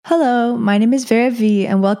Hello, my name is Vera V,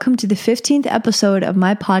 and welcome to the 15th episode of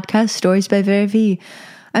my podcast, Stories by Vera V.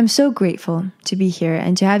 I'm so grateful to be here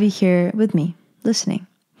and to have you here with me, listening.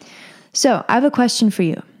 So, I have a question for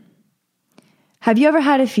you. Have you ever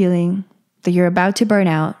had a feeling that you're about to burn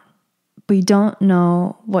out, but you don't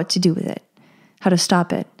know what to do with it? How to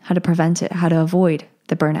stop it, how to prevent it, how to avoid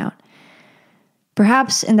the burnout?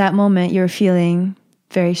 Perhaps in that moment, you're feeling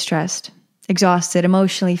very stressed, exhausted,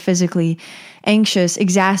 emotionally, physically, anxious,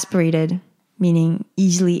 exasperated, meaning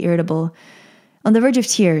easily irritable, on the verge of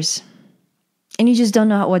tears, and you just don't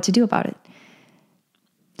know what to do about it.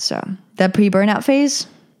 So, that pre-burnout phase?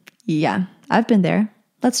 Yeah, I've been there.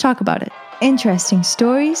 Let's talk about it. Interesting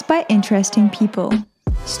stories by interesting people.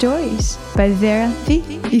 Stories by Vera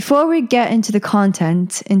V. Before we get into the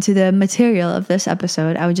content, into the material of this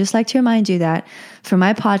episode, I would just like to remind you that for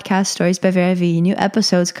my podcast, Stories by Vera V, new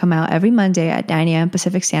episodes come out every Monday at 9 a.m.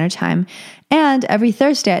 Pacific Standard Time and every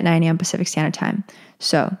Thursday at 9 a.m. Pacific Standard Time.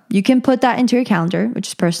 So you can put that into your calendar, which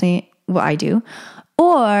is personally what I do,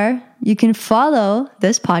 or you can follow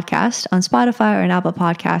this podcast on Spotify or an Apple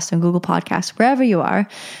Podcast, on Google Podcasts, wherever you are,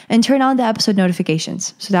 and turn on the episode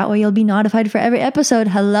notifications. So that way you'll be notified for every episode.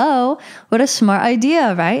 Hello, what a smart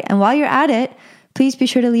idea, right? And while you're at it, please be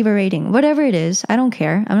sure to leave a rating. Whatever it is, I don't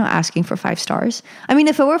care. I'm not asking for 5 stars. I mean,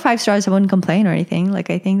 if it were 5 stars, I wouldn't complain or anything. Like,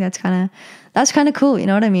 I think that's kind of cool, you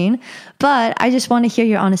know what I mean? But I just want to hear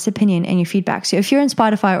your honest opinion and your feedback. So if you're in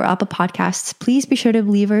Spotify or Apple Podcasts, please be sure to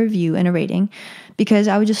leave a review and a rating, because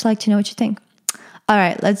I would just like to know what you think. All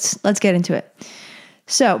right, let's get into it.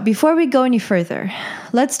 So before we go any further,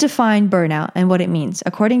 let's define burnout and what it means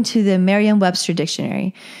according to the Merriam-Webster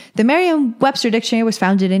Dictionary. The Merriam-Webster Dictionary was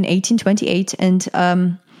founded in 1828,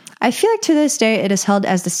 and I feel like to this day it is held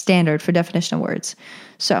as the standard for definition of words.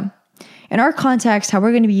 So in our context, how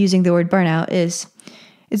we're going to be using the word burnout is,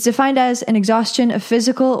 it's defined as an exhaustion of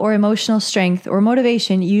physical or emotional strength or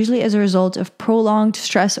motivation, usually as a result of prolonged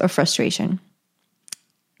stress or frustration.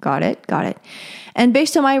 Got it. And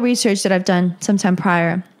based on my research that I've done sometime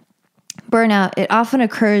prior, burnout, it often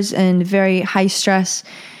occurs in very high stress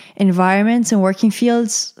environments and working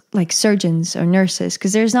fields like surgeons or nurses,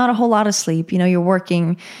 because there's not a whole lot of sleep. You know, you're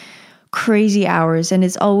working crazy hours and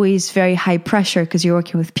it's always very high pressure because you're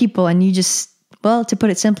working with people and you just, well, to put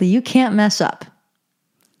it simply, you can't mess up.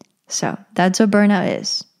 So that's what burnout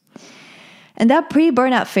is. And that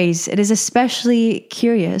pre-burnout phase, it is especially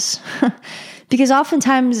curious because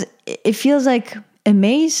oftentimes it feels like a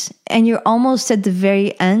maze and you're almost at the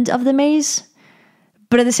very end of the maze,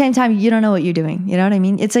 but at the same time, you don't know what you're doing. You know what I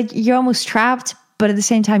mean? It's like you're almost trapped, but at the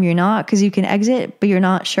same time, you're not, because you can exit, but you're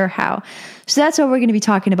not sure how. So that's what we're going to be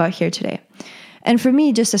talking about here today. And for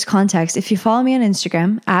me, just as context, if you follow me on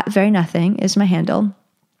Instagram, @verynothing is my handle.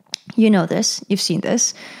 You know this. You've seen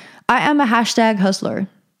this. I am a hashtag hustler.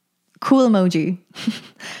 Cool emoji.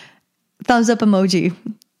 Thumbs up emoji.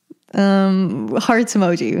 Hearts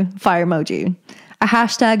emoji. Fire emoji. A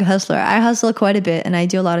hashtag hustler. I hustle quite a bit and I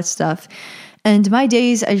do a lot of stuff. And my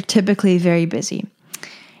days are typically very busy.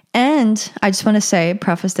 And I just want to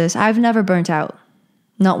preface this, I've never burnt out.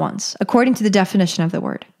 Not once, according to the definition of the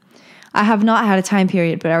word. I have not had a time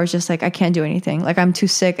period, but I was just like, I can't do anything. Like, I'm too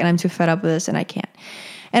sick and I'm too fed up with this and I can't.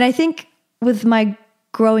 And I think with my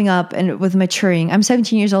growing up and with maturing, I'm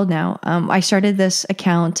 17 years old now. I started this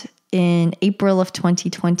account in April of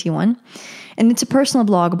 2021. And it's a personal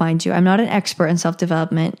blog, mind you. I'm not an expert in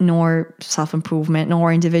self-development, nor self-improvement,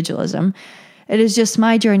 nor individualism. It is just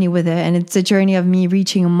my journey with it, and it's a journey of me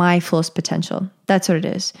reaching my fullest potential. That's what it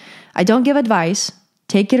is. I don't give advice,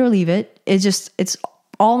 take it or leave it. It's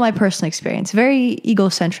all my personal experience. Very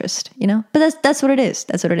egocentrist, you know? But that's what it is.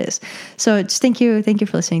 That's what it is. So just thank you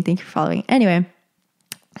for listening. Thank you for following. Anyway,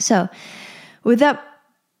 so with that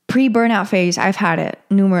pre-burnout phase, I've had it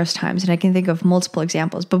numerous times, and I can think of multiple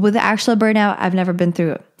examples. But with the actual burnout, I've never been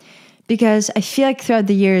through it, because I feel like throughout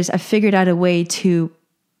the years, I've figured out a way to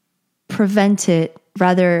prevent it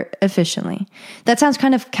rather efficiently. That sounds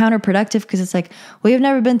kind of counterproductive, because it's like, well, you've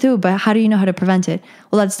never been through it, but how do you know how to prevent it?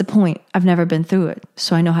 Well, that's the point. I've never been through it,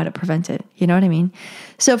 so I know how to prevent it. You know what I mean?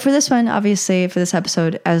 So for this one, obviously, for this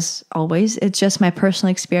episode, as always, it's just my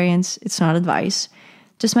personal experience. It's not advice.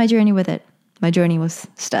 Just my journey with it. My journey with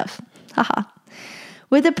stuff. Haha.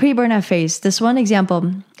 With the pre-burnout phase, this one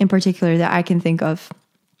example in particular that I can think of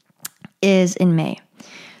is in May.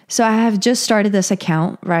 So I have just started this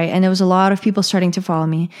account, right? And there was a lot of people starting to follow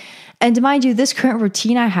me. And mind you, this current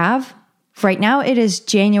routine I have right now, it is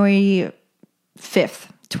January 5th,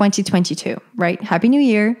 2022, right? Happy New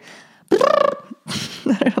Year. I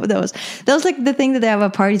don't know what that was. That was like the thing that they have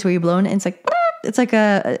at parties where you blow in and it's like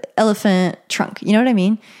a elephant trunk. You know what I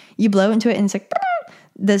mean? You blow into it and it's like,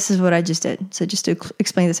 this is what I just did. So just to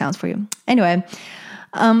explain the sounds for you. Anyway,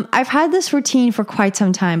 I've had this routine for quite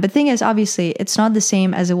some time. But the thing is, obviously, it's not the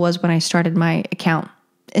same as it was when I started my account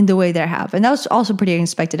in the way that I have. And that was also pretty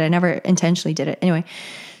unexpected. I never intentionally did it. Anyway,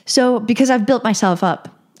 so because I've built myself up,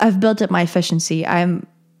 I've built up my efficiency. I'm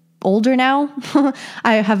older now.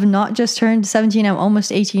 I have not just turned 17. I'm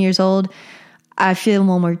almost 18 years old. I feel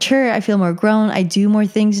more mature. I feel more grown. I do more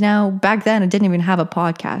things now. Back then, I didn't even have a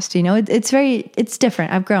podcast. You know, it's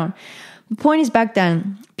different. I've grown. The point is, back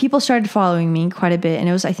then, people started following me quite a bit. And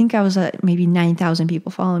I think I was at maybe 9,000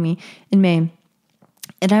 people following me in May.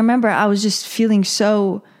 And I remember I was just feeling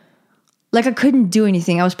so like I couldn't do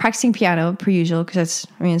anything. I was practicing piano per usual because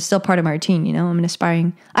it's still part of my routine, you know.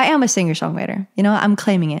 I am a singer-songwriter, you know, I'm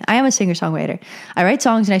claiming it. I am a singer-songwriter. I write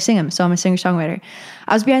songs and I sing them, so I'm a singer-songwriter.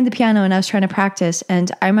 I was behind the piano and I was trying to practice, and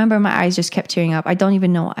I remember my eyes just kept tearing up. I don't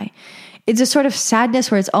even know why. It's a sort of sadness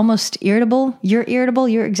where it's almost irritable. You're irritable,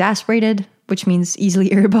 you're exasperated, which means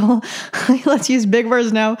easily irritable. Let's use big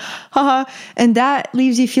words now. And that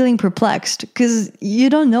leaves you feeling perplexed because you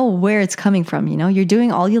don't know where it's coming from. You know, you're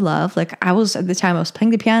doing all you love. Like I was at the time, I was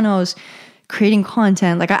playing the piano, I was creating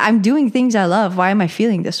content. Like I'm doing things I love. Why am I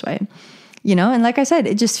feeling this way? You know, and like I said,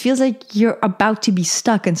 it just feels like you're about to be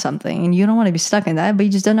stuck in something and you don't want to be stuck in that, but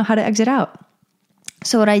you just don't know how to exit out.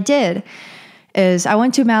 So what I did is I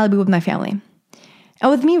went to Malibu with my family.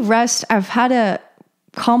 And with me, rest, I've had a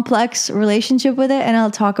complex relationship with it, and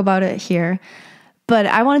I'll talk about it here. But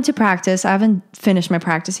I wanted to practice. I haven't finished my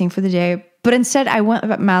practicing for the day, but instead I went to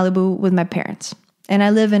Malibu with my parents. And I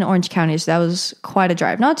live in Orange County, so that was quite a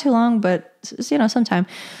drive. Not too long, but you know, sometime.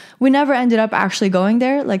 We never ended up actually going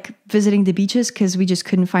there, like visiting the beaches, because we just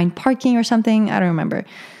couldn't find parking or something. I don't remember.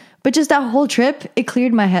 But just that whole trip, it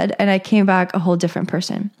cleared my head, and I came back a whole different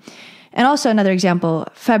person. And also another example,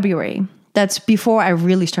 February. That's before I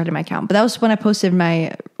really started my account. But that was when I posted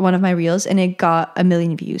one of my reels, and it got 1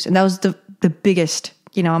 million views. And that was the biggest,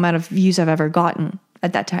 you know, amount of views I've ever gotten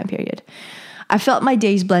at that time period. I felt my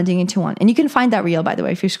days blending into one. And you can find that reel, by the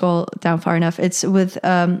way, if you scroll down far enough. It's with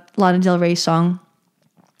Lana Del Rey's song.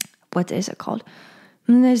 What is it called?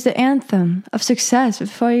 And there's the anthem of success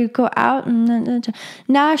before you go out.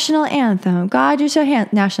 National anthem. God, you're so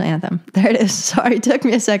national anthem. There it is. Sorry, it took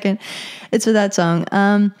me a second. It's with that song.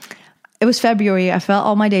 It was February. I felt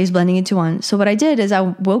all my days blending into one. So what I did is I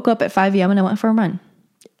woke up at 5 a.m. and I went for a run.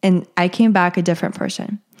 And I came back a different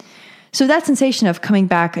person. So that sensation of coming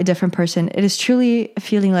back a different person, it is truly a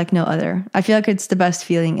feeling like no other. I feel like it's the best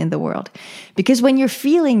feeling in the world. Because when you're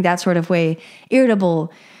feeling that sort of way,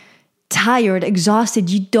 irritable, tired, exhausted,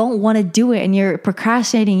 you don't want to do it and you're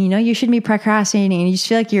procrastinating. You know, you shouldn't be procrastinating and you just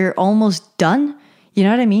feel like you're almost done. You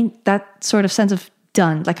know what I mean? That sort of sense of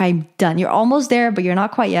done, like I'm done. You're almost there, but you're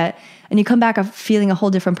not quite yet. And you come back feeling a whole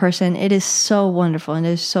different person. It is so wonderful and it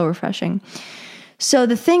is so refreshing. So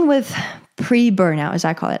the thing with pre-burnout, as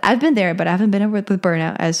I call it, I've been there, but I haven't been with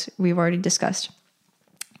burnout, as we've already discussed,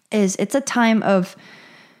 is it's a time of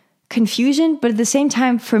confusion, but at the same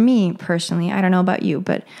time, for me personally, I don't know about you,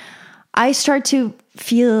 but I start to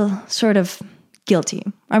feel sort of guilty.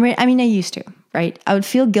 I mean, I used to, right? I would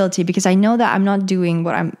feel guilty because I know that I'm not doing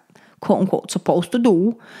what I'm quote unquote supposed to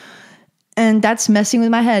do. And that's messing with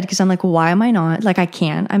my head because I'm like, well, why am I not? Like, I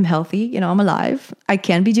can. I'm healthy. You know, I'm alive. I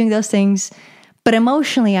can be doing those things. But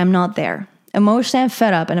emotionally, I'm not there. Emotionally, I'm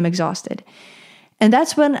fed up and I'm exhausted. And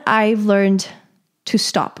that's when I've learned to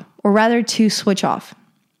stop, or rather to switch off.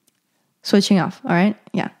 Switching off, all right?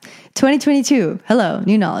 Yeah. 2022, hello,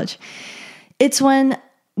 new knowledge. It's when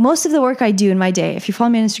most of the work I do in my day, if you follow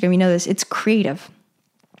me on Instagram, you know this, it's creative.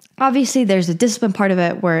 Obviously, there's a discipline part of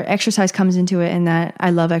it where exercise comes into it, and that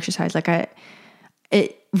I love exercise.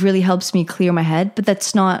 It really helps me clear my head, but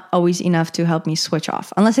that's not always enough to help me switch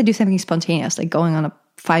off. Unless I do something spontaneous, like going on a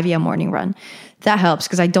 5 a.m. morning run. That helps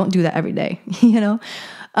because I don't do that every day, you know?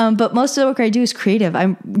 But most of the work I do is creative.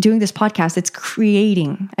 I'm doing this podcast. It's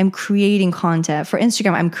creating. I'm creating content. For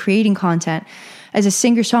Instagram, I'm creating content. As a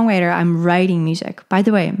singer-songwriter, I'm writing music. By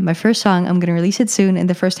the way, my first song, I'm going to release it soon in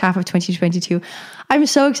the first half of 2022. I'm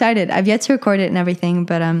so excited. I've yet to record it and everything,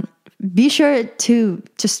 but be sure to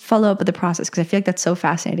just follow up with the process because I feel like that's so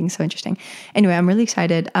fascinating, so interesting. Anyway, I'm really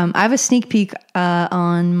excited. I have a sneak peek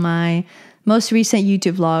on my most recent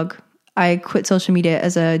YouTube vlog. I quit social media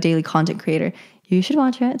as a daily content creator. You should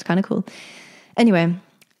watch it. It's kind of cool. Anyway,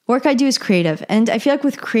 work I do is creative. And I feel like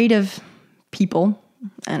with creative people,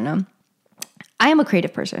 I don't know, I am a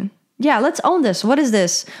creative person. Yeah, let's own this. What is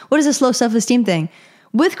this? What is this low self-esteem thing?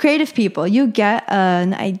 With creative people, you get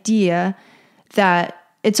an idea that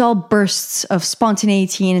it's all bursts of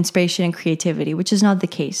spontaneity and inspiration and creativity, which is not the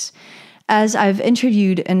case. as I've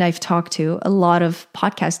interviewed and I've talked to a lot of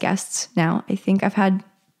podcast guests now, I've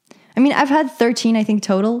had 13, I think,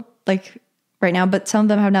 total, like right now, but some of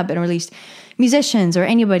them have not been released. Musicians or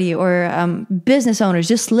anybody or business owners,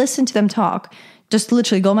 just listen to them talk. Just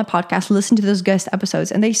literally go on my podcast, listen to those guest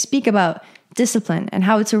episodes, and they speak about discipline and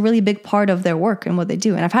how it's a really big part of their work and what they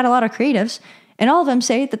do. And I've had a lot of creatives, and all of them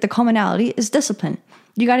say that the commonality is discipline.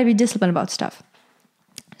 You got to be disciplined about stuff.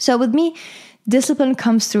 So with me, discipline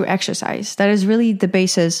comes through exercise. That is really the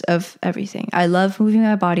basis of everything. I love moving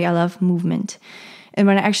my body. I love movement. And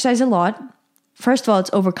when I exercise a lot, first of all, it's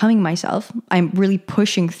overcoming myself. I'm really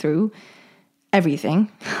pushing through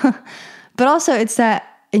everything. But also it's that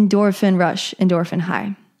endorphin rush, endorphin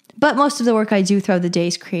high. But most of the work I do throughout the day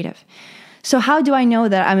is creative. So how do I know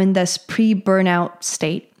that I'm in this pre-burnout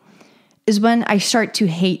state? Is when I start to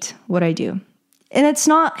hate what I do. And it's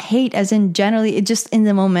not hate as in generally, it just in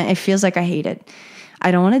the moment, it feels like I hate it.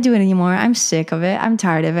 I don't want to do it anymore. I'm sick of it. I'm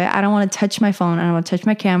tired of it. I don't want to touch my phone. I don't want to touch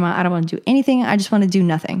my camera. I don't want to do anything. I just want to do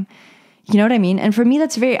nothing. You know what I mean? And for me,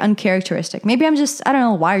 that's very uncharacteristic. Maybe I'm just, I don't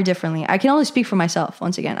know, wired differently. I can only speak for myself.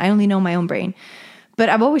 Once again, I only know my own brain. But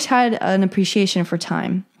I've always had an appreciation for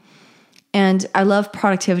time. And I love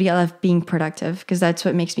productivity. I love being productive because that's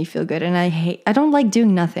what makes me feel good. And I don't like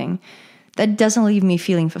doing nothing. That doesn't leave me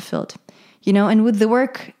feeling fulfilled. You know, and with the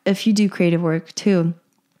work, if you do creative work too,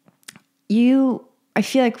 I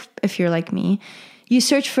feel like if you're like me, you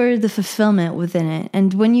search for the fulfillment within it.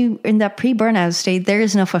 And when you in that pre-burnout state, there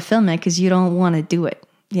is no fulfillment because you don't want to do it.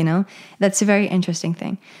 You know, that's a very interesting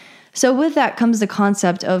thing. So with that comes the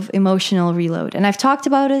concept of emotional reload. And I've talked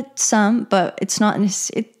about it some, but it's not,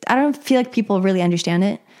 I don't feel like people really understand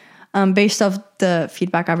it based off the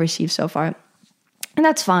feedback I've received so far. And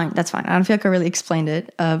that's fine. That's fine. I don't feel like I really explained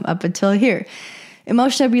it up until here.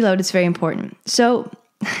 Emotional reload is very important. So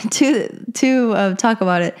to talk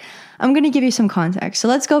about it, I'm going to give you some context. So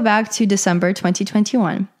let's go back to December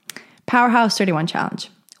 2021. Powerhouse 31 Challenge.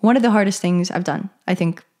 One of the hardest things I've done, I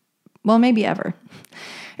think, well, maybe ever.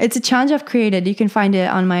 It's a challenge I've created. You can find it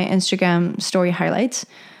on my Instagram story highlights.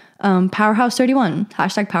 Powerhouse 31,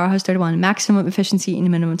 hashtag Powerhouse 31, maximum efficiency in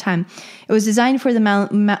minimum time. It was designed for the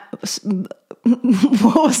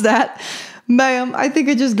what was that? Ma'am, I think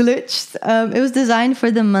it just glitched. It was designed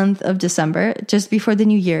for the month of December, just before the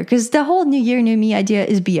new year, because the whole new year, new me idea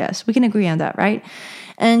is BS. We can agree on that, right?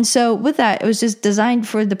 And so with that, it was just designed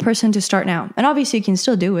for the person to start now. And obviously you can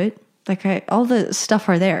still do it. Like all the stuff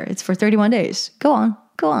are there. It's for 31 days. Go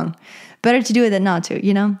on. Better to do it than not to,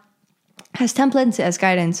 you know? Has templates, has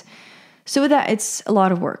guidance. So with that, it's a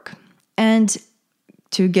lot of work. And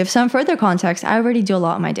to give some further context, I already do a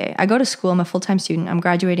lot in my day. I go to school. I'm a full-time student. I'm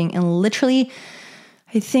graduating in literally,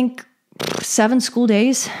 I think, 7 school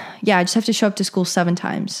days. Yeah, I just have to show up to school 7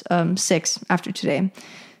 times, 6 after today.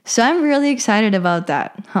 So I'm really excited about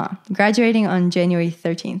that. Graduating on January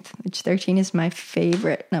 13th, which 13 is my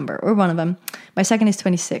favorite number, or one of them. My second is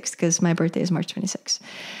 26 because my birthday is March 26th.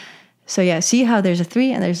 So yeah, see how there's a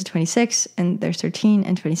 3 and there's a 26 and there's 13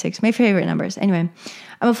 and 26. My favorite numbers. Anyway,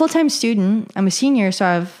 I'm a full-time student. I'm a senior,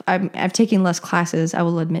 so I've taken less classes. I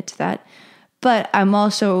will admit to that. But I'm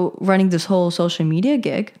also running this whole social media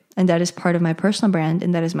gig, and that is part of my personal brand,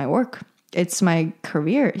 and that is my work. It's my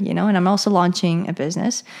career, you know, and I'm also launching a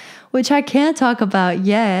business, which I can't talk about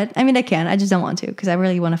yet. I mean, I can, I just don't want to because I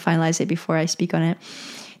really want to finalize it before I speak on it.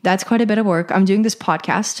 That's quite a bit of work. I'm doing this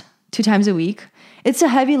podcast 2 times a week. It's a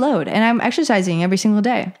heavy load, and I'm exercising every single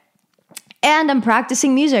day. And I'm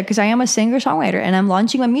practicing music because I am a singer-songwriter and I'm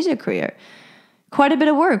launching my music career. Quite a bit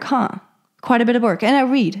of work, Quite a bit of work. And I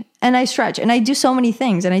read and I stretch and I do so many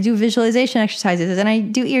things, and I do visualization exercises and I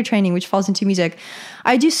do ear training, which falls into music.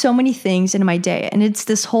 I do so many things in my day, and it's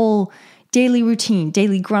this whole daily routine,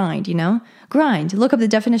 daily grind, you know? Grind. Look up the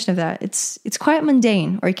definition of that. It's quite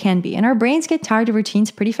mundane, or it can be. And our brains get tired of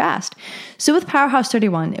routines pretty fast. So with Powerhouse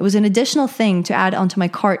 31, it was an additional thing to add onto my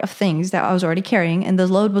cart of things that I was already carrying, and the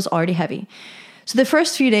load was already heavy. So the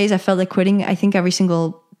first few days I felt like quitting, I think every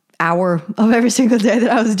single hour of every single day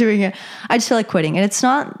that I was doing it. I just feel like quitting. And it's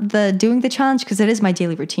not the doing the challenge because it is my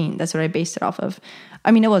daily routine. That's what I based it off of.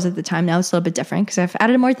 I mean, it was at the time. Now it's a little bit different because I've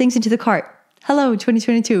added more things into the cart. Hello,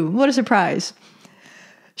 2022. What a surprise.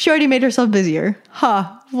 She already made herself busier.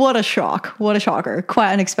 What a shock. What a shocker.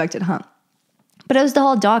 Quite unexpected, But it was the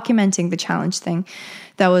whole documenting the challenge thing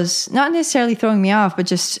that was not necessarily throwing me off, but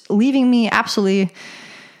just leaving me absolutely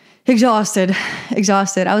exhausted.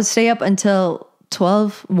 I would stay up until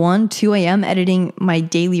 12, 1, 2 a.m. editing my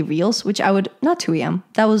daily reels, which I would, not 2 a.m.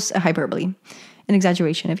 That was a hyperbole, an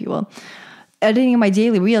exaggeration, if you will. Editing my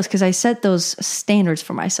daily reels because I set those standards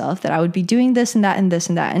for myself that I would be doing this and that and this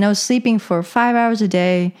and that. And I was sleeping for 5 hours a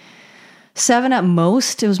day, 7 at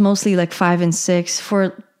most. It was mostly like 5 and 6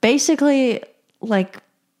 for basically like,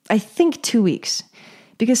 I think 2 weeks,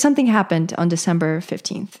 because something happened on December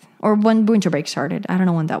 15th or when winter break started. I don't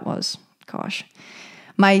know when that was. Gosh,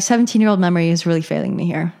 my 17-year-old memory is really failing me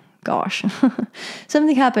here. Gosh,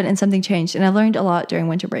 something happened and something changed, and I learned a lot during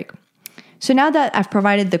winter break. So now that I've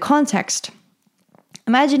provided the context,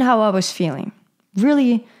 imagine how I was feeling.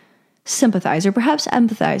 Really sympathize, or perhaps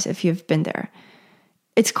empathize if you've been there.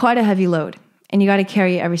 It's quite a heavy load, and you got to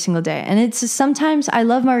carry it every single day. And it's sometimes I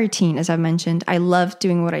love my routine, as I've mentioned. I love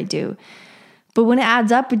doing what I do. But when it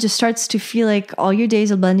adds up, it just starts to feel like all your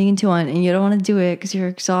days are blending into one, and you don't want to do it because you're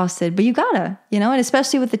exhausted. But you gotta, and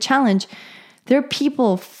especially with the challenge, there are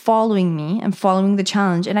people following me and following the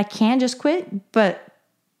challenge, and I can't just quit, but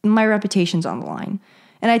my reputation's on the line.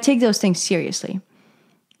 And I take those things seriously.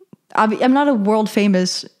 I'm not a world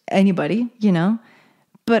famous anybody,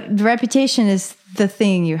 but the reputation is the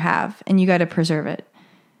thing you have, and you got to preserve it.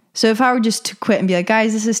 So if I were just to quit and be like,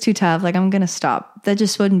 guys, this is too tough, like I'm going to stop, that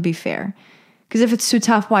just wouldn't be fair. Because if it's too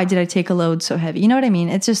tough, why did I take a load so heavy? You know what I mean?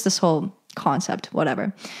 It's just this whole concept,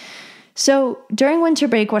 whatever. So during winter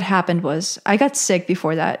break, what happened was I got sick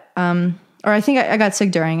before that. Or I think I got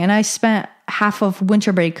sick during, and I spent half of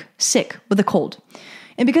winter break sick with a cold.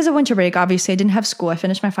 And because of winter break, obviously I didn't have school. I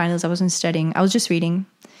finished my finals. I wasn't studying. I was just reading.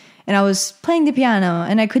 And I was playing the piano,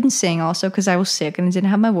 and I couldn't sing also because I was sick and I didn't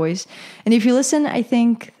have my voice. And if you listen, I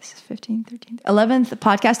think this is 15th, 13th, 11th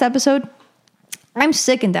podcast episode, I'm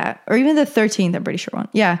sick in that. Or even the 13th, I'm pretty sure one.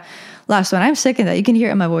 Yeah, last one. I'm sick in that. You can hear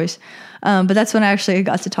it in my voice. But that's when I actually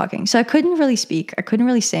got to talking. So I couldn't really speak. I couldn't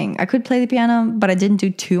really sing. I could play the piano, but I didn't do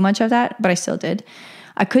too much of that, but I still did.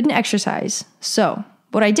 I couldn't exercise. So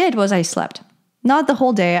what I did was I slept. Not the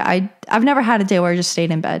whole day. I've never had a day where I just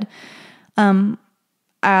stayed in bed. I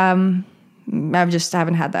haven't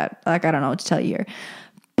had that. Like, I don't know what to tell you here.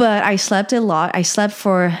 But I slept a lot. I slept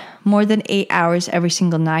for more than 8 hours every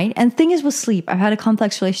single night. And the thing is with sleep, I've had a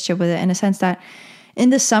complex relationship with it in a sense that in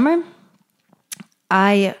the summer,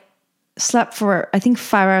 I slept for, I think,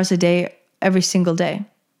 5 hours a day every single day.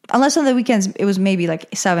 Unless on the weekends, it was maybe like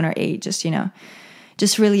 7 or 8,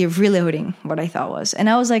 just really reloading what I thought was. And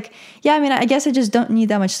I was like, yeah, I guess I just don't need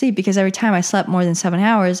that much sleep, because every time I slept more than 7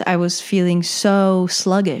 hours, I was feeling so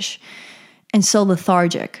sluggish and so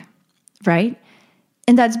lethargic, right?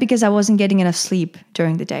 And that's because I wasn't getting enough sleep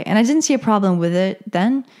during the day. And I didn't see a problem with it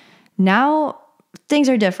then. Now, things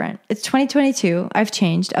are different. It's 2022. I've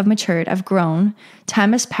changed. I've matured. I've grown.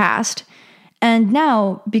 Time has passed. And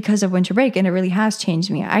now, because of winter break, and it really has changed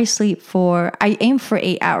me, I aim for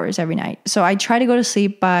 8 hours every night. So I try to go to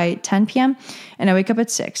sleep by 10 p.m. and I wake up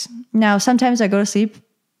at 6. Now, sometimes I go to sleep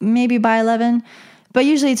maybe by 11, but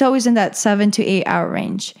usually it's always in that 7 to 8 hour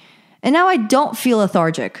range. And now I don't feel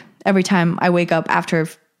lethargic every time I wake up after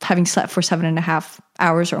having slept for 7.5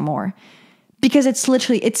 hours or more, because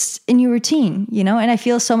it's in your routine, and I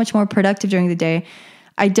feel so much more productive during the day.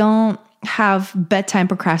 I don't have bedtime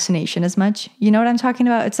procrastination as much. You know what I'm talking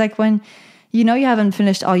about? It's like when you haven't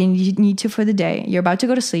finished all you need to for the day. You're about to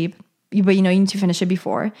go to sleep, but you need to finish it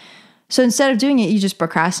before. So instead of doing it, you just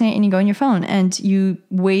procrastinate and you go on your phone and you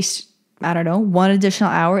waste, I don't know, 1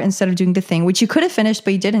 additional hour instead of doing the thing, which you could have finished,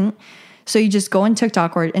 but you didn't. So you just go on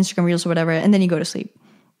TikTok or Instagram Reels or whatever, and then you go to sleep.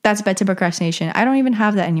 That's bedtime procrastination. I don't even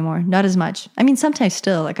have that anymore. Not as much. Sometimes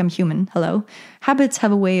still, like I'm human. Hello. Habits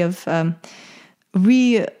have a way of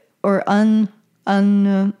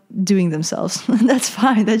undoing themselves. That's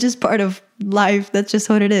fine. That's just part of life. That's just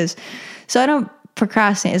what it is. So I don't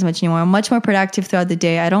procrastinate as much anymore. I'm much more productive throughout the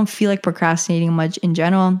day. I don't feel like procrastinating much in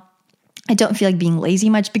general. I don't feel like being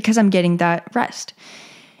lazy much because I'm getting that rest.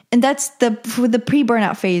 And that's for the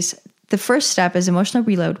pre-burnout phase. The first step is emotional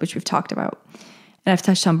reload, which we've talked about and I've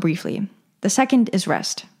touched on briefly. The second is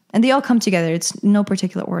rest. And they all come together. It's no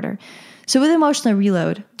particular order. So with emotional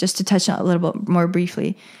reload, just to touch on it a little bit more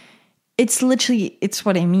briefly, it's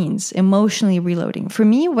what it means, emotionally reloading. For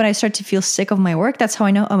me, when I start to feel sick of my work, that's how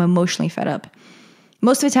I know I'm emotionally fed up.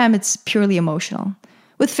 Most of the time, it's purely emotional.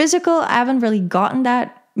 With physical, I haven't really gotten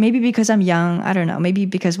that. Maybe because I'm young, I don't know. Maybe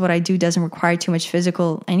because what I do doesn't require too much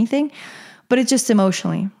physical anything. But it's just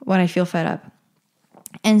emotionally when I feel fed up.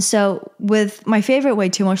 And so with my favorite way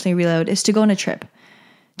to emotionally reload is to go on a trip.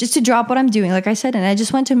 Just to drop what I'm doing, like I said. And I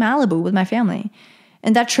just went to Malibu with my family.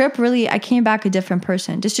 And that trip, really, I came back a different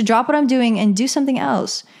person. Just to drop what I'm doing and do something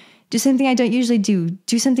else. Do something I don't usually do.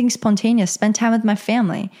 Do something spontaneous. Spend time with my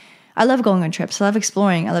family. I love going on trips. I love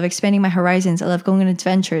exploring. I love expanding my horizons. I love going on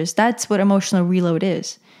adventures. That's what emotional reload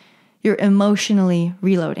is. You're emotionally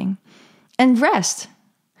reloading. And rest.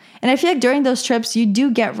 And I feel like during those trips, you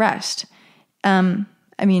do get rest. Because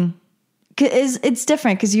It's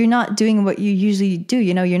different because you're not doing what you usually do.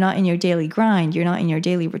 You're not in your daily grind. You're not in your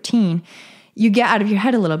daily routine. You get out of your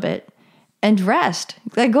head a little bit and rest.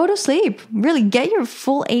 Like, go to sleep. Really get your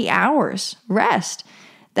full 8 hours rest.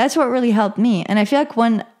 That's what really helped me. And I feel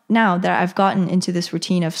like now that I've gotten into this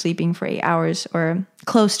routine of sleeping for 8 hours or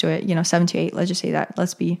close to it, 7 to 8, let's just say that.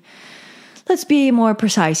 Let's be more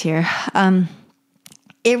precise here.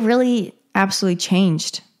 It really absolutely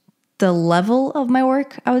changed the level of my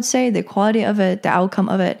work, I would say, the quality of it, the outcome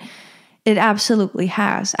of it. It absolutely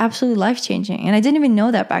has. Absolutely life-changing. And I didn't even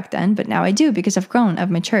know that back then, but now I do because I've grown, I've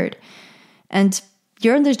matured. And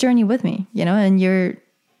you're on this journey with me, and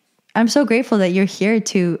I'm so grateful that you're here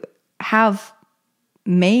to have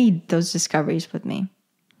made those discoveries with me.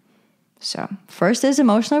 So first is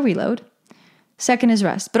emotional reload. Second is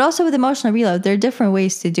rest. But also with emotional reload, there are different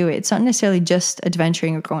ways to do it. It's not necessarily just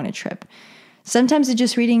adventuring or going on a trip. Sometimes it's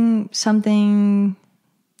just reading something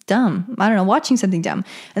dumb. I don't know, watching something dumb.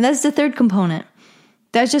 And that's the third component.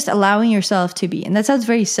 That's just allowing yourself to be. And that sounds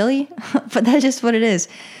very silly, but that's just what it is.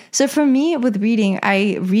 So for me, with reading,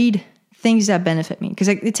 I read things that benefit me because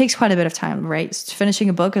it takes quite a bit of time, right? Finishing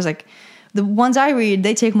a book is like, the ones I read,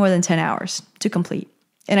 they take more than 10 hours to complete.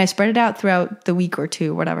 And I spread it out throughout the week or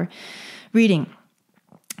two, whatever, reading.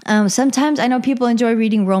 Sometimes I know people enjoy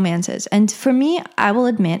reading romances. And for me, I will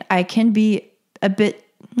admit, I can be I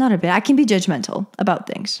can be judgmental about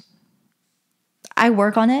things. I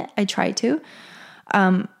work on it. I try to.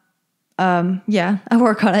 I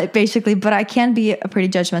work on it basically, but I can be a pretty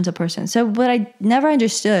judgmental person. So what I never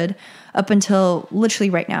understood up until literally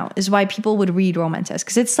right now is why people would read romances,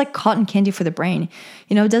 because it's like cotton candy for the brain.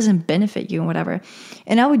 It doesn't benefit you and whatever.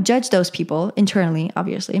 And I would judge those people internally,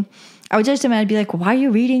 obviously. I would judge them and I'd be like, why are you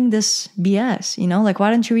reading this BS? Like, why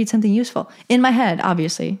don't you read something useful? In my head,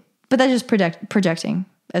 obviously. But that's just projecting,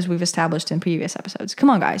 as we've established in previous episodes. Come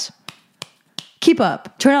on, guys. Keep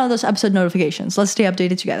up. Turn on those episode notifications. Let's stay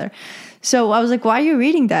updated together. So I was like, why are you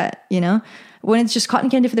reading that? When it's just cotton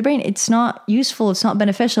candy for the brain, it's not useful. It's not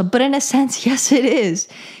beneficial. But in a sense, yes, it is.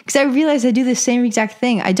 Because I realize I do the same exact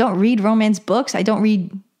thing. I don't read romance books. I don't read,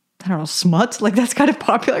 smut. Like, that's kind of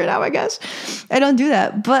popular now, I guess. I don't do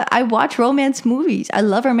that. But I watch romance movies. I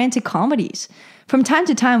love romantic comedies. From time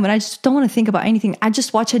to time, when I just don't want to think about anything, I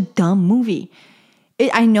just watch a dumb movie.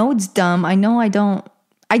 I know it's dumb. I know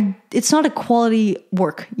it's not a quality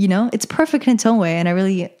work, It's perfect in its own way, and I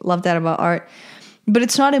really love that about art. But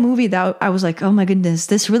it's not a movie that I was like, oh my goodness,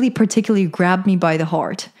 this really particularly grabbed me by the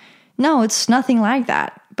heart. No, it's nothing like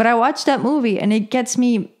that. But I watched that movie, and it gets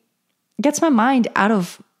my mind out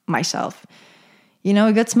of myself.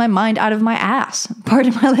 It gets my mind out of my ass,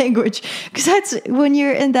 pardon my language. Because that's when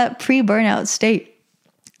you're in that pre-burnout state.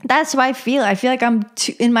 That's what I feel. I feel like I'm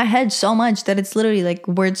in my head so much that it's literally like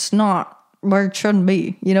where it shouldn't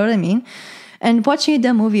be. You know what I mean? And watching a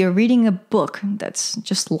dumb movie or reading a book that's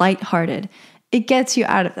just lighthearted, it gets you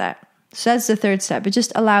out of that. So that's the third step. It's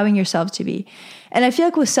just allowing yourself to be. And I feel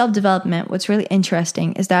like with self-development, what's really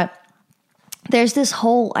interesting is that there's this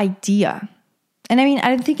whole idea. And I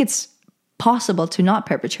don't think it's possible to not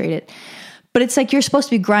perpetrate it, but it's like you're supposed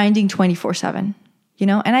to be grinding 24/7,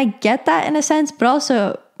 and I get that in a sense, but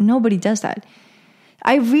also nobody does that.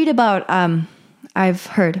 I read about, I've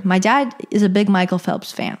heard my dad is a big Michael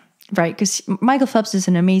Phelps fan, right? Because Michael Phelps is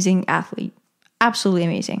an amazing athlete, absolutely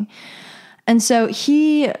amazing. And so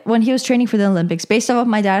when he was training for the Olympics, based on what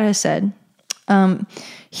my dad has said,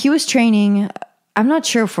 he was training, I'm not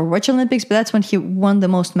sure for which Olympics, but that's when he won the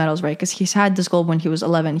most medals, right? Because he's had this gold when he was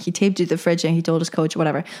 11. He taped it to the fridge and he told his coach,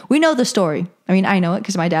 whatever. We know the story. I know it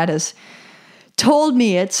because my dad has told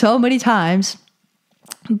me it so many times.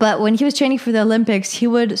 But when he was training for the Olympics, he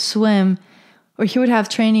would swim, or he would have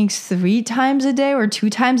trainings 3 times a day or 2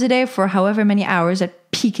 times a day for however many hours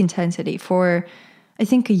at peak intensity for, I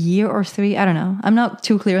think, a year or 3. I don't know. I'm not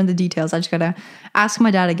too clear on the details. I just got to ask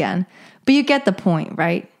my dad again. But you get the point,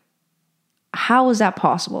 right? How is that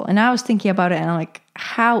possible? And I was thinking about it and I'm like,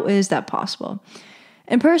 how is that possible?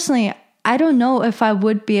 And personally, I don't know if I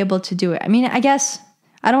would be able to do it. I guess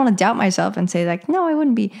I don't want to doubt myself and say like, no, I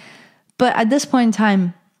wouldn't be. But at this point in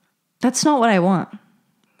time, that's not what I want,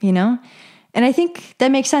 And I think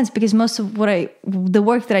that makes sense because most of the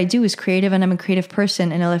work that I do is creative, and I'm a creative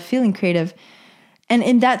person and I love feeling creative. And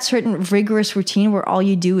in that certain rigorous routine where all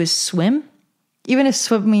you do is swim, even if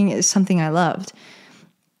swimming is something I loved,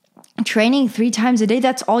 training 3 times a day,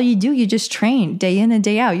 that's all you do. You just train day in and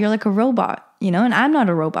day out. You're like a robot, and I'm not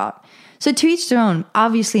a robot. So to each their own.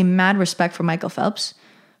 Obviously, mad respect for Michael Phelps.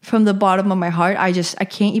 From the bottom of my heart, I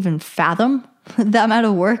can't even fathom the amount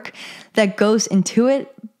of work that goes into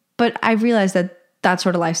it. But I realized that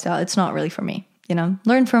sort of lifestyle, it's not really for me.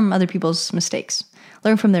 learn from other people's mistakes,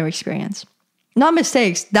 learn from their experience. Not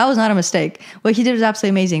mistakes. That was not a mistake. What he did was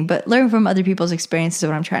absolutely amazing, but learn from other people's experiences is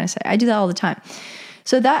what I'm trying to say. I do that all the time.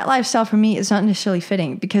 So that lifestyle for me is not necessarily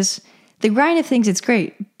fitting because the grind of things, it's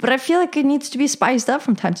great, but I feel like it needs to be spiced up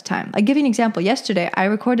from time to time. I'll give you an example. Yesterday, I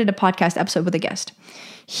recorded a podcast episode with a guest.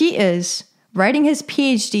 He is writing his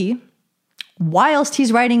PhD whilst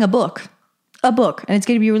he's writing a book, and it's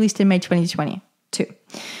going to be released in May 2022.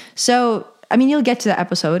 So, you'll get to that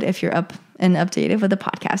episode if you're up and updated with the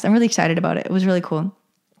podcast. I'm really excited about it. It was really cool.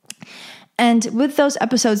 And with those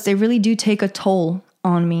episodes, they really do take a toll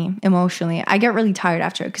on me emotionally. I get really tired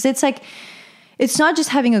after it because it's like, it's not just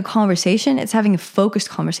having a conversation, it's having a focused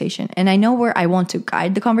conversation. And I know where I want to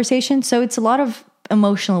guide the conversation. So it's a lot of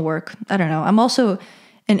emotional work. I don't know. I'm also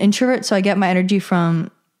an introvert, so I get my energy from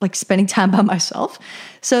like spending time by myself.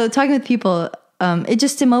 So talking with people, it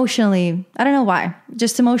just emotionally, I don't know why,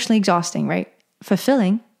 just emotionally exhausting, right?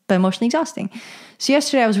 Fulfilling, but emotionally exhausting. So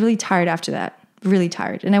yesterday I was really tired after that, really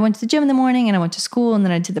tired. And I went to the gym in the morning and I went to school and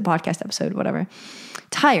then I did the podcast episode, whatever.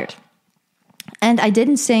 Tired. And I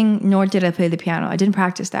didn't sing, nor did I play the piano. I didn't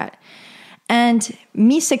practice that. And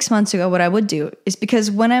me 6 months ago, what I would do is because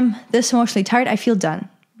when I'm this emotionally tired, I feel done,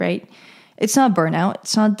 right? It's not burnout.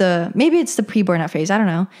 It's not maybe it's the pre-burnout phase. I don't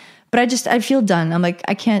know. But I feel done. I'm like,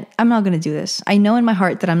 I'm not going to do this. I know in my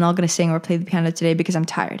heart that I'm not going to sing or play the piano today because I'm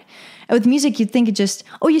tired. And with music, you'd think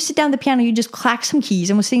you sit down at the piano, you just clack some keys.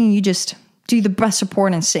 And with singing, you just do the breath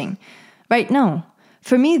support and sing, right? No.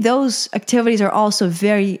 For me, those activities are also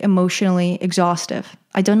very emotionally exhaustive.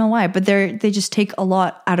 I don't know why, but they just take a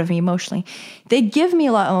lot out of me emotionally. They give me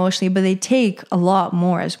a lot emotionally, but they take a lot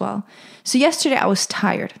more as well. So yesterday I was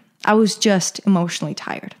tired. I was just emotionally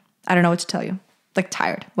tired. I don't know what to tell you. Like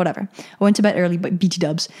tired, whatever. I went to bed early, but BT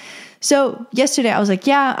dubs. So yesterday I was like,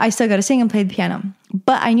 yeah, I still got to sing and play the piano.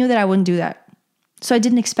 But I knew that I wouldn't do that. So I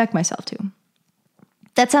didn't expect myself to.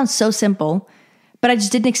 That sounds so simple, but I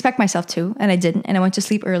just didn't expect myself to, and I didn't. And I went to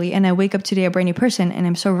sleep early, and I wake up today a brand new person, and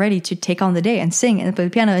I'm so ready to take on the day and sing and play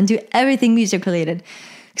the piano and do everything music related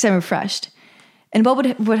because I'm refreshed. And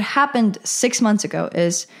what happened 6 months ago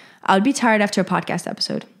is I would be tired after a podcast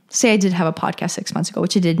episode. Say I did have a podcast 6 months ago,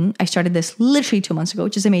 which I didn't. I started this literally 2 months ago,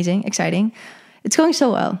 which is amazing, exciting. It's going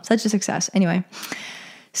so well, such a success. Anyway,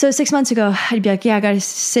 so 6 months ago, I'd be like, yeah, I got to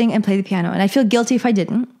sing and play the piano. And I feel guilty if I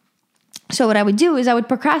didn't. So what I would do is I would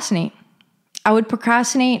procrastinate.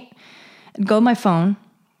 And go on my phone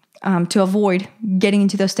to avoid getting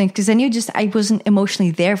into those things because I wasn't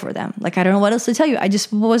emotionally there for them. Like, I don't know what else to tell you. I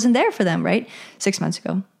just wasn't there for them, right? 6 months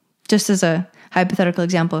ago, just as a hypothetical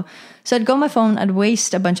example. So I'd go on my phone, I'd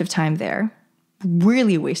waste a bunch of time there,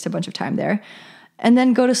 really waste a bunch of time there, and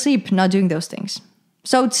then go to sleep not doing those things.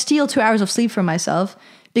 So I would steal 2 hours of sleep from myself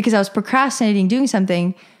because I was procrastinating doing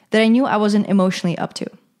something that I knew I wasn't emotionally up to.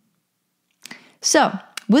 So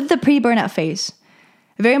with the pre-burnout phase,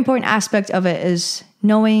 a very important aspect of it is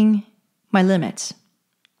knowing my limits.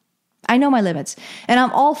 I know my limits, and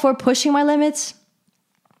I'm all for pushing my limits,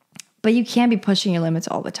 but you can't be pushing your limits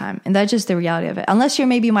all the time. And that's just the reality of it. Unless you're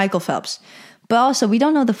maybe Michael Phelps. But also, we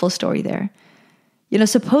don't know the full story there.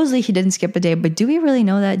 Supposedly he didn't skip a day, but do we really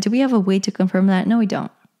know that? Do we have a way to confirm that? No, we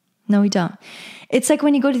don't. It's like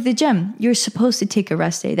when you go to the gym, you're supposed to take a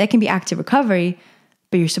rest day. That can be active recovery,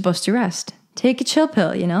 but you're supposed to rest. Take a chill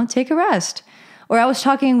pill, take a rest. Or I was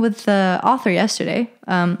talking with the author yesterday,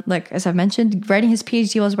 as I've mentioned, writing his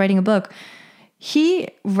PhD while writing a book. He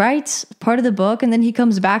writes part of the book and then he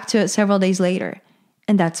comes back to it several days later.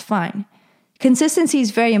 And that's fine. Consistency is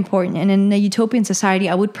very important. And in a utopian society,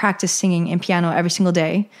 I would practice singing and piano every single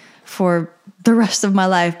day for the rest of my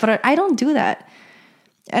life. But I don't do that.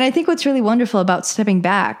 And I think what's really wonderful about stepping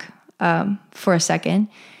back for a second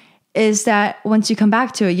is that once you come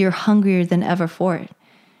back to it, you're hungrier than ever for it.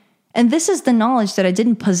 And this is the knowledge that I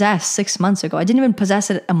didn't possess 6 months ago. I didn't even possess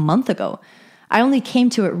it a month ago. I only came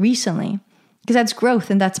to it recently. Because that's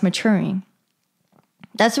growth and that's maturing.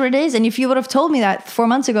 That's what it is. And if you would have told me that 4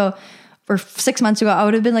 months ago or 6 months ago, I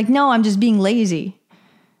would have been like, no, I'm just being lazy.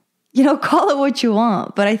 Call it what you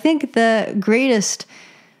want. But I think the greatest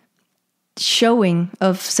showing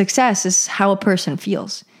of success is how a person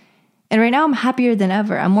feels. And right now I'm happier than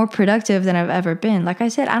ever. I'm more productive than I've ever been. Like I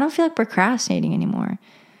said, I don't feel like procrastinating anymore.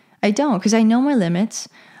 I don't, because I know my limits.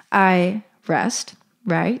 I rest,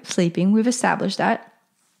 right? Sleeping, we've established that.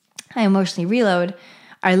 I emotionally reload.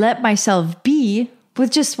 I let myself be with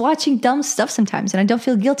just watching dumb stuff sometimes, and I don't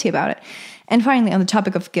feel guilty about it. And finally, on the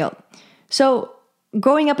topic of guilt. So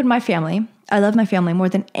growing up in my family, I love my family more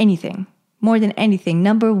than anything. More than anything.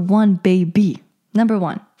 Number one, baby. Number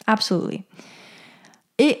one. Absolutely.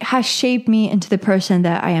 It has shaped me into the person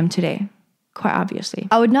that I am today. quite obviously.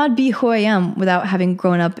 I would not be who I am without having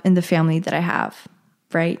grown up in the family that I have,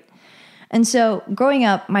 right? And so growing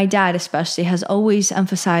up, my dad especially has always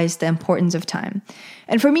emphasized the importance of time.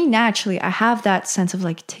 And for me, naturally, I have that sense of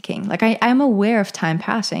like ticking. Like I'm aware of time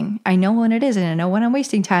passing. I know when it is, and I know when I'm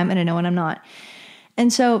wasting time, and I know when I'm not.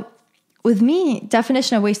 And so with me,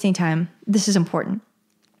 definition of wasting time, this is important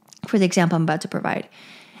for the example I'm about to provide.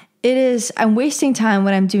 It is, I'm wasting time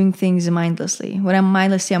when I'm doing things mindlessly. When I'm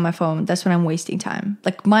mindlessly on my phone, that's when I'm wasting time.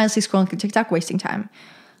 Like mindlessly scrolling through TikTok, wasting time.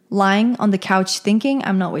 Lying on the couch thinking,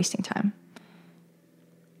 I'm not wasting time.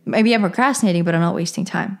 Maybe I'm procrastinating, but I'm not wasting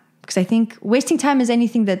time. Because I think wasting time is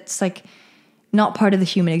anything that's like not part of the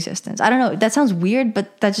human existence. I don't know. That sounds weird,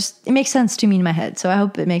 but it makes sense to me in my head. So I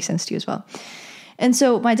hope it makes sense to you as well. And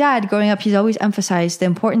so my dad, growing up, he's always emphasized the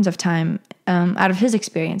importance of time out of his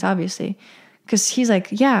experience, obviously. Because he's like,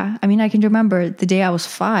 yeah, I mean, I can remember the day I was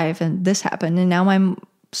 5 and this happened. And now I'm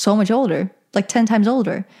so much older, like 10 times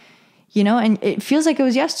older, and it feels like it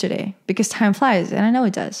was yesterday because time flies. And I know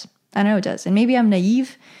it does. And maybe I'm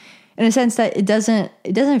naive in a sense that it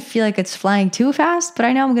doesn't feel like it's flying too fast, but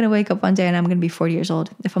I know I'm going to wake up one day and I'm going to be 40 years old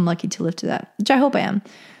if I'm lucky to live to that, which I hope I am.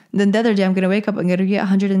 And then the other day I'm going to wake up and I'm going to get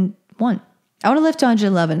 101. I want to live to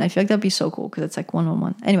 111. I feel like that'd be so cool because it's like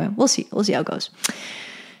 111. Anyway, we'll see how it goes.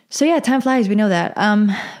 So yeah, time flies. We know that.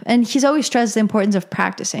 And he's always stressed the importance of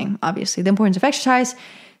practicing, obviously, the importance of exercise,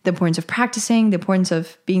 the importance of practicing, the importance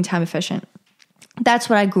of being time efficient. That's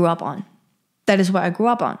what I grew up on. That is what I grew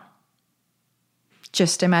up on.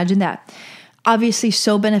 Just imagine that. Obviously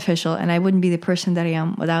so beneficial, and I wouldn't be the person that I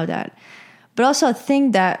am without that. But also a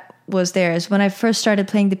thing that was there is when I first started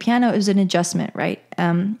playing the piano, it was an adjustment, right?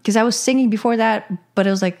 Because I was singing before that, but it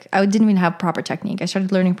was like I didn't even have proper technique. I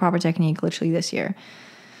started learning proper technique literally this year.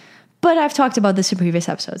 But I've talked about this in previous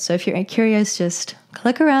episodes. So if you're curious, just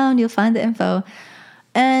click around, you'll find the info.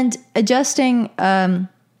 And adjusting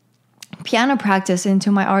piano practice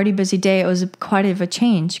into my already busy day, it was quite a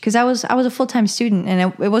change because I was a full-time student,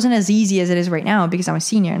 and it wasn't as easy as it is right now because I'm a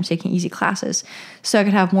senior. I'm taking easy classes, so I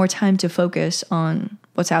could have more time to focus on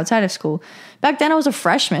what's outside of school. Back then, I was a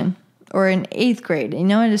freshman or in 8th grade.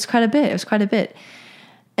 And it was quite a bit.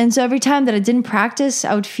 And so every time that I didn't practice,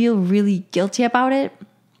 I would feel really guilty about it,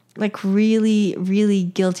 like really, really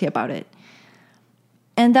guilty about it,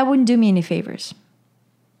 and that wouldn't do me any favors.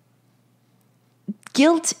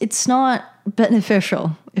 Guilt, it's not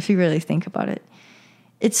beneficial if you really think about it.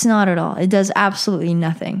 It's not at all. It does absolutely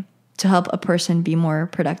nothing to help a person be more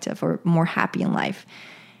productive or more happy in life.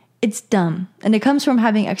 It's dumb. And it comes from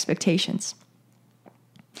having expectations.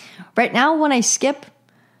 Right now, when I skip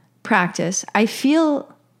practice, I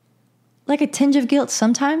feel like a tinge of guilt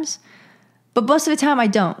sometimes, but most of the time I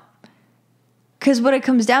don't. Because what it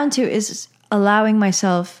comes down to is allowing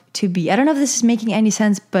myself to be. I don't know if this is making any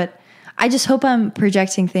sense, but I just hope I'm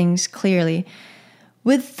projecting things clearly.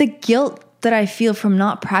 With the guilt that I feel from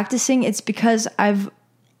not practicing, it's because I've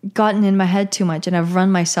gotten in my head too much and I've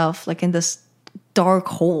run myself like in this dark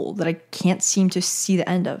hole that I can't seem to see the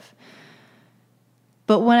end of.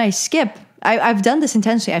 But when I skip, I've done this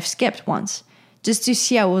intentionally. I've skipped once just to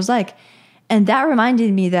see how it was like. And that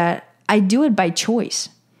reminded me that I do it by choice.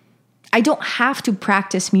 I don't have to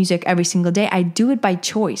practice music every single day. I do it by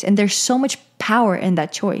choice. And there's so much power in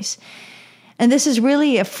that choice. And this is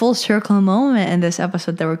really a full circle moment in this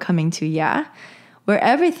episode that we're coming to, yeah? Where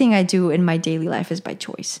everything I do in my daily life is by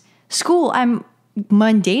choice. School, I'm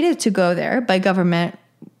mandated to go there by government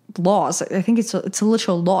laws. I think it's a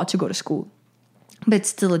literal law to go to school. But it's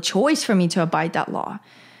still a choice for me to abide that law.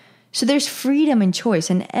 So there's freedom in choice,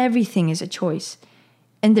 and everything is a choice.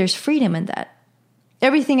 And there's freedom in that.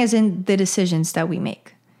 Everything is in the decisions that we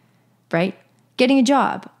make, right? Getting a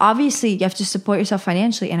job. Obviously, you have to support yourself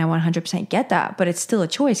financially, and I 100% get that, but it's still a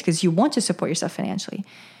choice because you want to support yourself financially.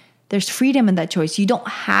 There's freedom in that choice. You don't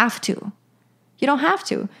have to. You don't have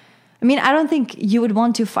to. I mean, I don't think you would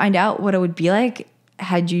want to find out what it would be like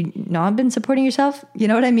had you not been supporting yourself. You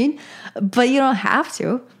know what I mean? But you don't have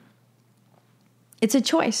to. It's a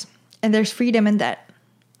choice, and there's freedom in that.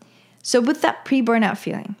 So with that pre-burnout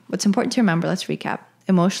feeling, what's important to remember, let's recap.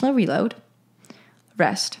 Emotional reload,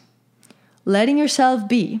 rest, letting yourself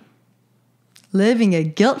be, living a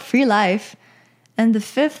guilt-free life, and the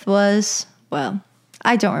 5th was, well,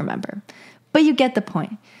 I don't remember, but you get the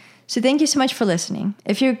point. So thank you so much for listening.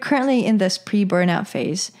 If you're currently in this pre-burnout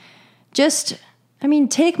phase,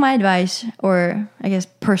 take my advice, or I guess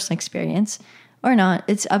personal experience, or not,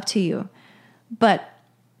 it's up to you. But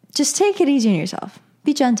just take it easy on yourself.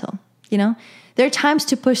 Be gentle, There are times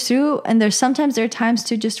to push through, and there are times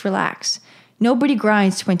to just relax. Nobody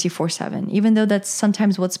grinds 24/7, even though that's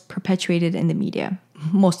sometimes what's perpetuated in the media.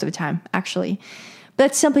 most of the time, actually. But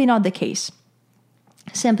that's simply not the case.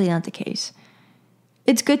 Simply not the case.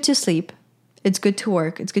 It's good to sleep. It's good to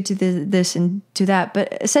work. It's good to do this and do that.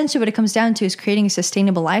 But essentially what it comes down to is creating a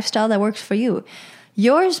sustainable lifestyle that works for you.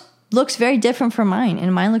 Yours looks very different from mine,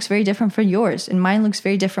 and mine looks very different from yours, and mine looks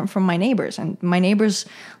very different from my neighbors, and my neighbor's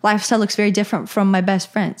lifestyle looks very different from my best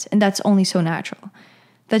friend's, and that's only so natural.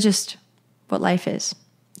 That's just what life is.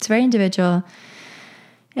 It's very individual.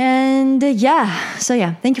 And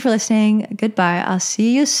thank you for listening. Goodbye. I'll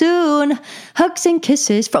see you soon. Hugs and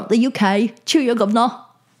kisses from the UK. Cheerio, governor.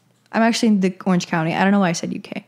 I'm actually in the Orange County. I don't know why I said UK.